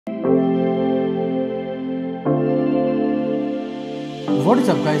What is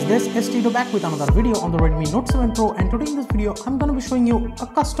up guys, this is Tito back with another video on the Redmi Note 7 Pro, and today in this video I'm going to be showing you a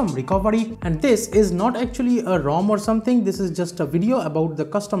custom recovery. And this is not actually a ROM or something, this is just a video about the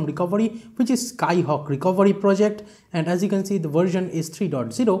custom recovery which is Skyhawk recovery project, and as you can see the version is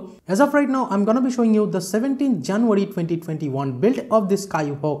 3.0. As of right now I'm going to be showing you the 17th January 2021 build of this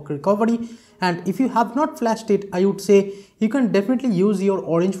Skyhawk recovery. And if you have not flashed it, I would say you can definitely use your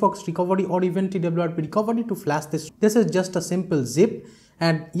Orange Fox recovery or even TWRP recovery to flash this. This is just a simple zip,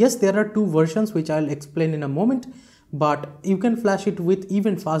 and yes, there are two versions which I'll explain in a moment, but you can flash it with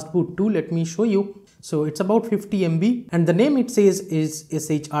even fast boot too. Let me show you. So it's about 50 MB and the name it says is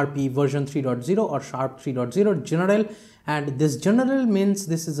SHRP version 3.0 or SHRP 3.0 general. And this general means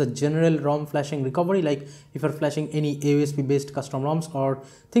this is a general ROM flashing recovery. Like if you're flashing any AOSP based custom ROMs or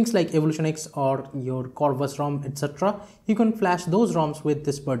things like Evolution X or your Corvus ROM, etc., you can flash those ROMs with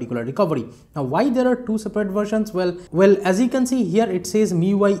this particular recovery. Now, why there are two separate versions? Well, as you can see here, it says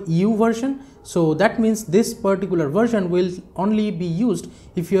MIUI EU version. So that means this particular version will only be used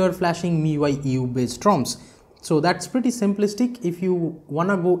if you are flashing MIUI EU based ROMs. So that's pretty simplistic. If you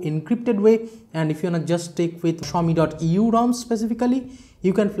wanna go encrypted way, and if you wanna just stick with Xiaomi.eu ROMs specifically,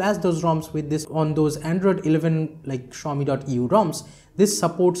 you can flash those ROMs with this on those Android 11 like Xiaomi.eu ROMs. This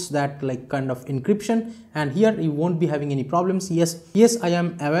supports that like kind of encryption, and here you won't be having any problems. Yes, I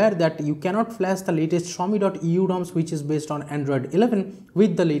am aware that you cannot flash the latest Xiaomi.eu ROMs which is based on Android 11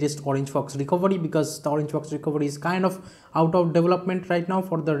 with the latest Orange Fox recovery, because the Orange Fox recovery is kind of out of development right now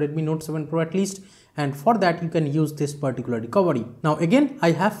for the Redmi Note 7 Pro at least. And for that you can use this particular recovery. Now again,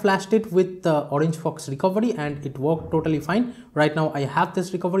 I have flashed it with the Orange Fox recovery and it worked totally fine. Right now I have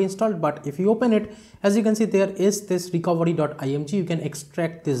this recovery installed, but if you open it, as you can see there is this recovery.img. You can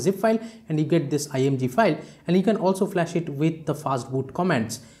extract this zip file and you get this img file, and you can also flash it with the fast boot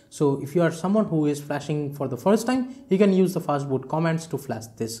commands. So if you are someone who is flashing for the first time, you can use the fast boot commands to flash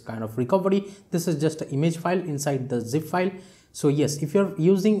this kind of recovery. This is just an image file inside the zip file. So yes, if you're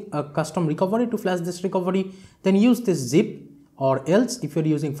using a custom recovery to flash this recovery, then use this zip, or else if you're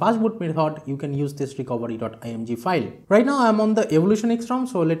using fastboot method, you can use this recovery.img file. Right now I'm on the Evolution X ROM,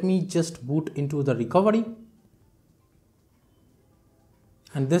 so let me just boot into the recovery.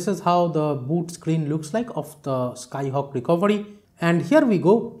 And this is how the boot screen looks like of the Skyhawk recovery. And here we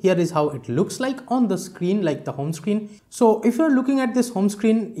go. Here is how it looks like on the screen, like the home screen. So if you're looking at this home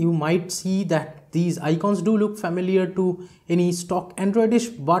screen, you might see that these icons do look familiar to any stock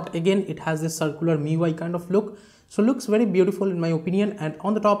Androidish, but again, it has this circular MIUI kind of look. So looks very beautiful in my opinion. And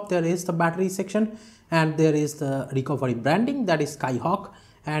on the top, there is the battery section, and there is the recovery branding, that is Skyhawk.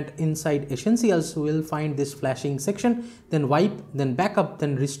 And inside Essentials, you will find this flashing section, then wipe, then backup,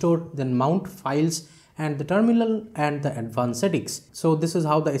 then restore, then mount files, and the terminal and the advanced settings. So this is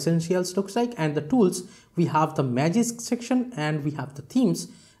how the essentials looks like. And the tools, we have the magic section, and we have the themes,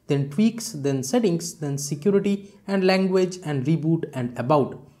 then tweaks, then settings, then security and language, and reboot and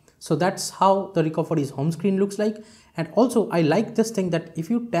about. So that's how the recovery's home screen looks like. And also I like this thing that if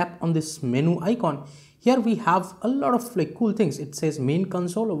you tap on this menu icon, here we have a lot of like cool things. It says main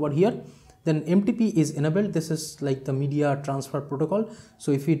console over here. Then MTP is enabled. This is like the media transfer protocol.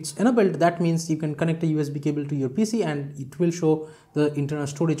 So if it's enabled, that means you can connect a USB cable to your PC and it will show the internal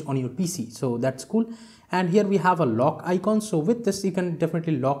storage on your PC. So that's cool. And here we have a lock icon. So with this, you can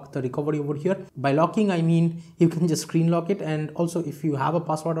definitely lock the recovery over here. By locking, I mean you can just screen lock it. And also if you have a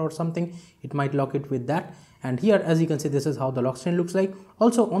password or something, it might lock it with that. And here, as you can see, this is how the lock screen looks like.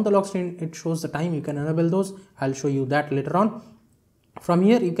 Also on the lock screen, it shows the time. You can enable those. I'll show you that later on. From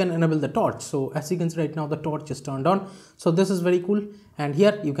here you can enable the torch. So as you can see right now, the torch is turned on. So this is very cool. And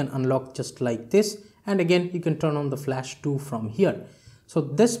here you can unlock just like this. And again, you can turn on the flash too from here. So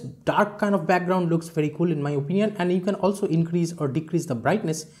this dark kind of background looks very cool in my opinion. And you can also increase or decrease the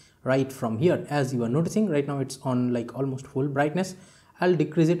brightness right from here. As you are noticing right now, it's on like almost full brightness. I'll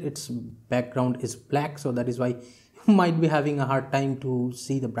decrease it. Its background is black, so that is why you might be having a hard time to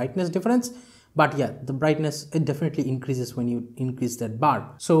see the brightness difference. But yeah, the brightness, it definitely increases when you increase that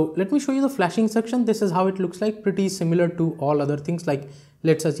bar. So let me show you the flashing section. This is how it looks like, pretty similar to all other things. Like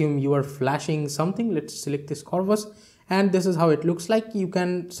let's assume you are flashing something. Let's select this Corvus, and this is how it looks like. You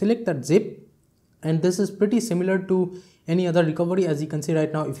can select that zip, and this is pretty similar to any other recovery. As you can see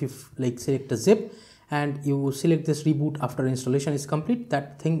right now, if you like select a zip and you select this reboot after installation is complete,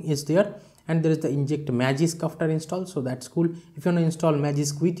 that thing is there. And there is the inject magisk after install, so that's cool. If you want to install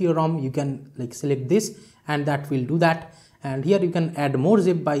magisk with your ROM, you can like select this and that will do that. And here you can add more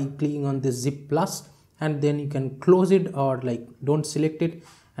zip by clicking on this zip plus, and then you can close it or like don't select it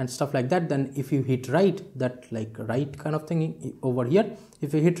and stuff like that. Then if you hit right, that like right kind of thing over here,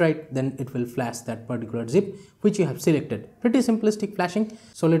 if you hit right, then it will flash that particular zip which you have selected. Pretty simplistic flashing.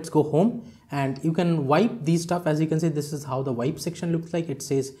 So let's go home, and you can wipe these stuff. As you can see, this is how the wipe section looks like. It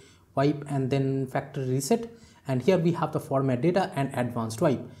says wipe and then factory reset, and here we have the format data and advanced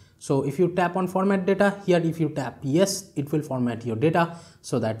wipe. So if you tap on format data here, if you tap yes, it will format your data,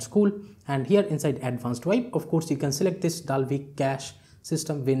 so that's cool. And here inside advanced wipe, of course you can select this Dalvik cache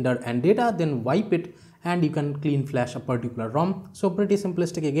system vendor and data, then wipe it, and you can clean flash a particular ROM. So pretty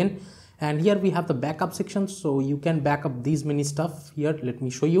simplistic again. And here we have the backup section, so you can back up these many stuff here. Let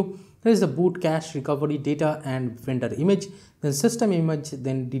me show you. There is the boot cache, recovery data and vendor image, then system image,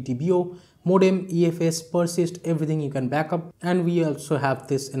 then DTBO, modem, EFS, persist, everything you can back up. And we also have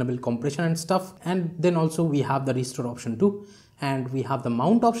this enable compression and stuff, and then also we have the restore option too, and we have the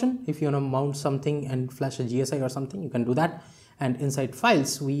mount option. If you want to mount something and flash a GSI or something, you can do that. And inside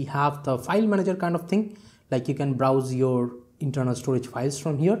files, we have the file manager kind of thing, like you can browse your internal storage files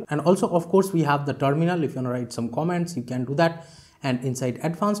from here. And also of course we have the terminal. If you want to write some comments, you can do that. And inside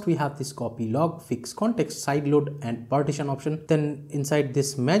advanced, we have this copy log, fix context, sideload and partition option. Then inside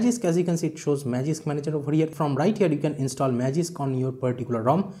this Magisk, as you can see, it shows Magisk manager over here. From right here, you can install Magisk on your particular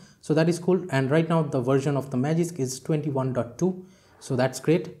ROM. So that is cool. And right now the version of the Magisk is 21.2. So that's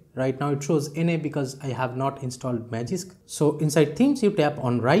great. Right now it shows NA because I have not installed Magisk. So inside themes, you tap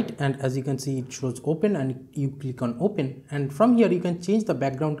on right, and as you can see, it shows open, and you click on open. And from here, you can change the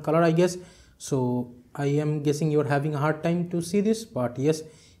background color, I guess. So I am guessing you're having a hard time to see this, but yes,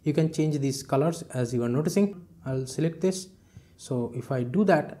 you can change these colors as you are noticing. I'll select this. So if I do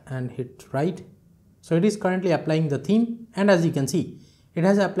that and hit right, so it is currently applying the theme, and as you can see, it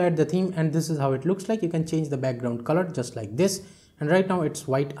has applied the theme, and this is how it looks like. You can change the background color just like this, and right now it's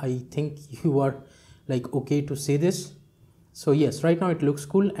white. I think you are like okay to see this. So yes, right now it looks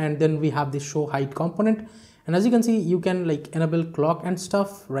cool. And then we have this show height component, and as you can see, you can like enable clock and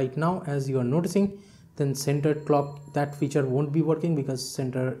stuff right now as you are noticing. Then centered clock, that feature won't be working because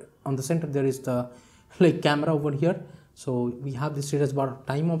on the center there is the like camera over here. So we have the status bar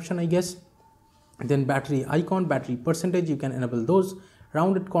time option, I guess. Then battery icon, battery percentage, you can enable those.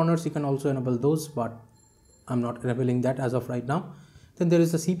 Rounded corners, you can also enable those, but I'm not enabling that as of right now. Then there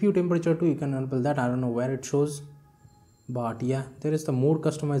is the CPU temperature too, you can enable that. I don't know where it shows, but yeah, there is the more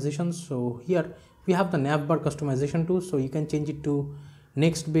customizations. So here we have the Nav Bar Customization Tool, so you can change it to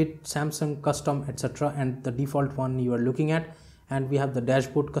next bit, Samsung, custom, etc., and the default one you are looking at. And we have the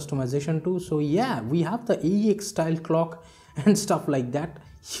dashboard customization too. So yeah, we have the AEX style clock and stuff like that.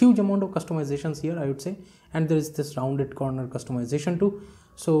 Huge amount of customizations here, I would say. And there is this rounded corner customization too.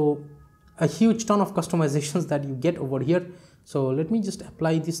 So a huge ton of customizations that you get over here. So let me just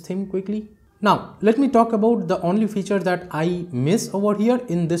apply this theme quickly. Now let me talk about the only feature that I miss over here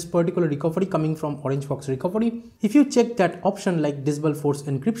in this particular recovery coming from OrangeFox recovery. If you check that option like disable force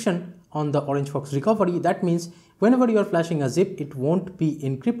encryption on the OrangeFox recovery, that means whenever you are flashing a zip, it won't be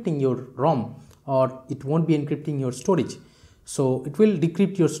encrypting your ROM, or it won't be encrypting your storage. So it will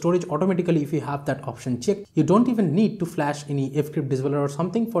decrypt your storage automatically if you have that option checked. You don't even need to flash any fcrypt disabler or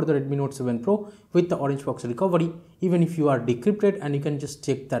something for the Redmi Note 7 Pro with the OrangeFox recovery, even if you are decrypted, and you can just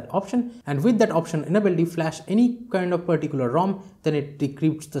check that option. And with that option enabled, you flash any kind of particular ROM, then it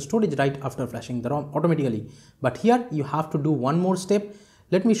decrypts the storage right after flashing the ROM automatically. But here you have to do one more step.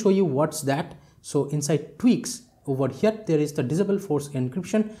 Let me show you what's that. So inside tweaks, over here there is the disable force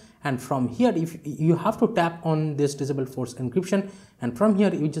encryption, and from here if you have to tap on this disable force encryption, and from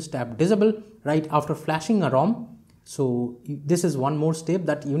here you just tap disable right after flashing a ROM. So this is one more step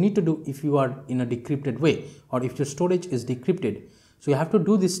that you need to do if you are in a decrypted way, or if your storage is decrypted. So you have to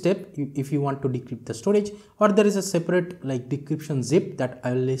do this step if you want to decrypt the storage, or there is a separate like decryption zip that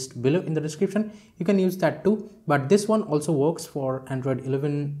I'll list below in the description. You can use that too, but this one also works for Android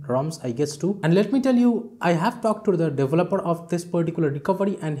 11 ROMs, I guess too. And let me tell you, I have talked to the developer of this particular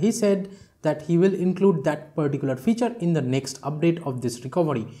recovery, and he said that he will include that particular feature in the next update of this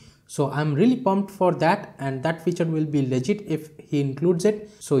recovery. So I'm really pumped for that, and that feature will be legit if he includes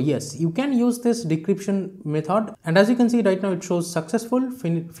it. So yes, you can use this decryption method, and as you can see right now it shows successful,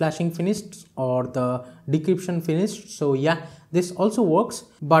 flashing finished, or the decryption finished. So yeah, this also works.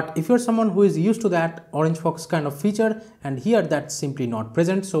 But if you're someone who is used to that OrangeFox kind of feature, and here that's simply not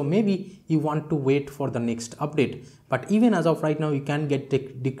present, so maybe you want to wait for the next update. But even as of right now, you can get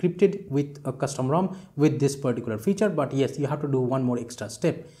decrypted with a custom ROM with this particular feature. But yes, you have to do one more extra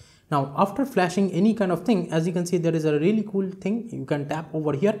step. Now after flashing any kind of thing, as you can see, there is a really cool thing. You can tap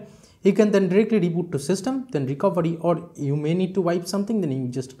over here. You can then directly reboot to system, then recovery, or you may need to wipe something, then you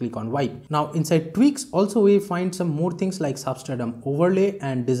just click on wipe. Now inside tweaks also we find some more things like substratum overlay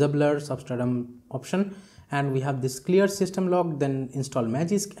and disabler substratum option. And we have this clear system log, then install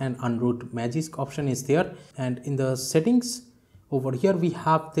Magisk and unroot Magisk option is there. And in the settings over here, we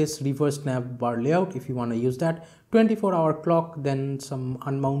have this reverse nav bar layout if you want to use that. 24-hour clock, then some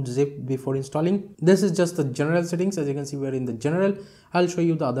unmount zip before installing. This is just the general settings. As you can see, we're in the general. I'll show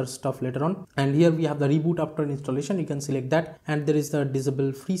you the other stuff later on. And here we have the reboot after installation. You can select that. And there is the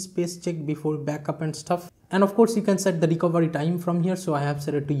disable free space check before backup and stuff. And of course, you can set the recovery time from here. So I have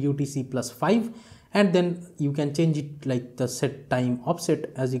set it to UTC +5. And then you can change it like the set time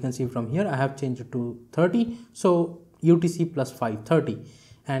offset. As you can see from here, I have changed it to 30. So UTC +5, 30.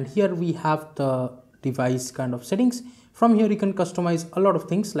 And here we have the device kind of settings. From here you can customize a lot of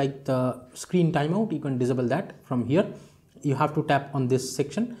things like the screen timeout. You can disable that from here. You have to tap on this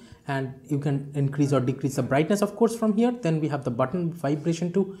section and you can increase or decrease the brightness, of course, from here. Then we have the button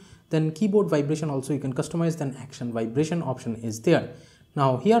vibration too. Then keyboard vibration also you can customize. Then action vibration option is there.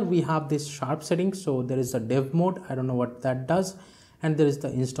 Now here we have this sharp settings. So there is a dev mode. I don't know what that does. And there is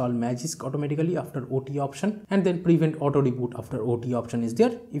the install Magisk automatically after OT option, and then prevent auto reboot after OT option is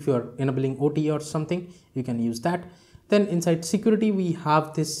there. If you are enabling OT or something, you can use that. Then inside security, we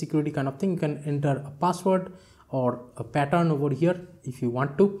have this security kind of thing. You can enter a password or a pattern over here if you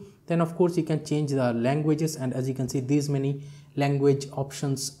want to. Then of course you can change the languages, and as you can see, these many language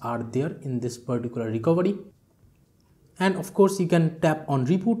options are there in this particular recovery. And of course you can tap on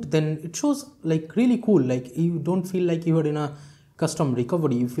reboot, then it shows like really cool, like you don't feel like you are in a custom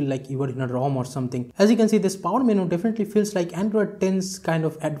recovery, you feel like you are in a ROM or something. As you can see, this power menu definitely feels like Android 10's kind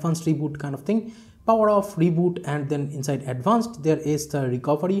of advanced reboot kind of thing. Power off, reboot, and then inside advanced there is the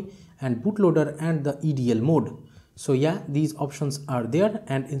recovery and bootloader and the EDL mode. So yeah, these options are there.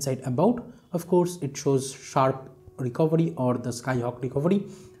 And inside about, of course, it shows SHRP recovery or the Skyhawk recovery,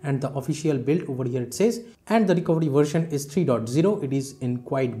 and the official build over here it says, and the recovery version is 3.0. It is in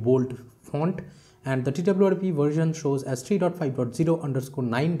quite bold font. And the TWRP version shows as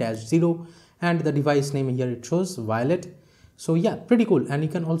 3.5.0_9-0, and the device name here it shows Violet. So yeah, pretty cool. And you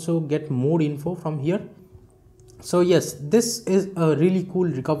can also get more info from here. So yes, this is a really cool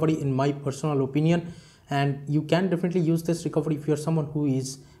recovery in my personal opinion, and you can definitely use this recovery if you're someone who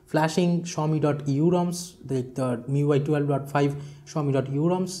is flashing Xiaomi.eu ROMs, like the MIUI 12.5 Xiaomi.eu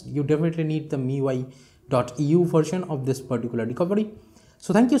ROMs. You definitely need the MIUI.eu version of this particular recovery.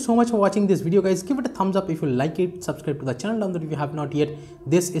 So thank you so much for watching this video, guys. Give it a thumbs up if you like it. Subscribe to the channel down there if you have not yet.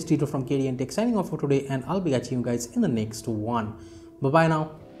 This is Tito from KDN Tech signing off for today, and I'll be catching you guys in the next one. Bye bye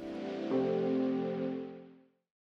now.